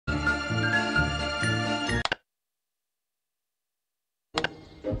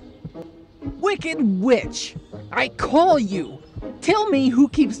wicked witch! I call you! Tell me who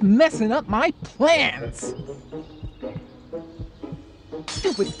keeps messing up my plans!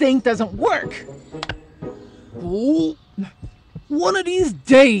 Stupid thing doesn't work! Oh, one of these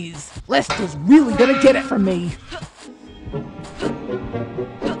days, Lester's really gonna get it from me!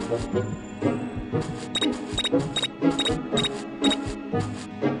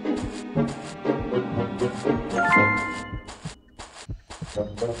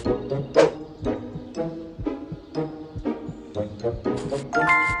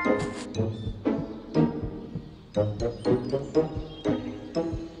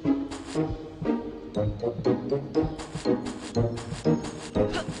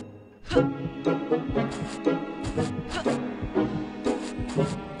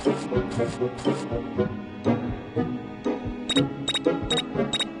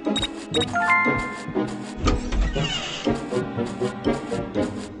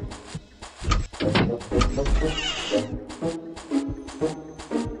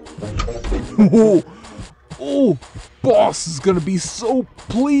 Oh, boss is gonna be so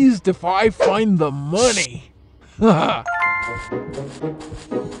pleased if I find the money.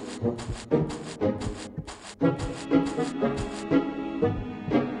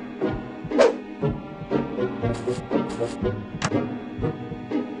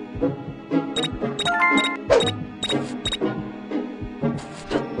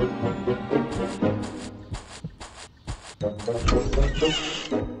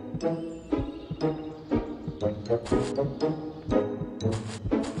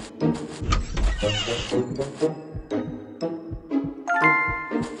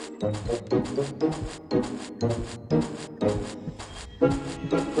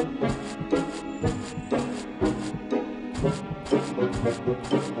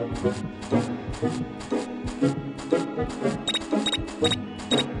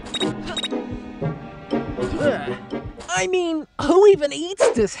 I mean, who even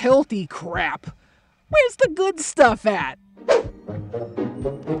eats this healthy crap? Where's the good stuff at?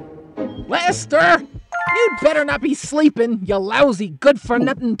 Lester! You'd better not be sleeping, you lousy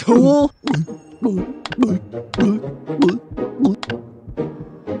good-for-nothing tool!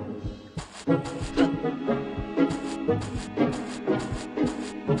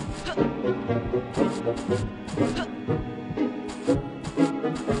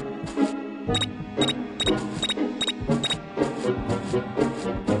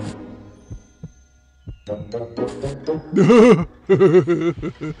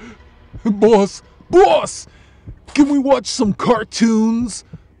 Boss! Can we watch some cartoons?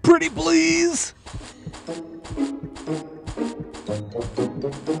 Pretty please?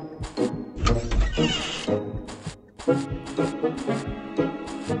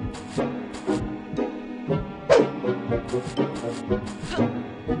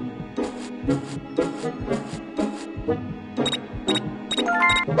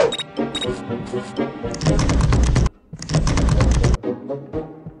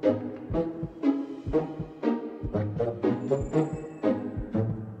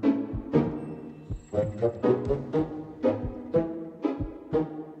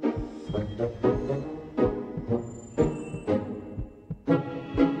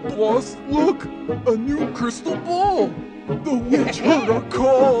 Boss, look! A new crystal ball! The witch heard our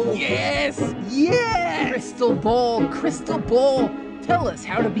call! Yes! Yes! Crystal ball! Tell us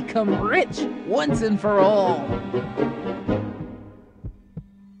how to become rich once and for all!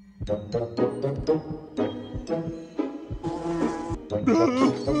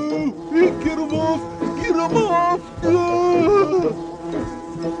 Get him off! Get him off! No!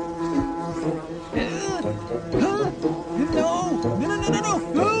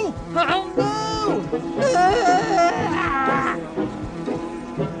 Oh, no!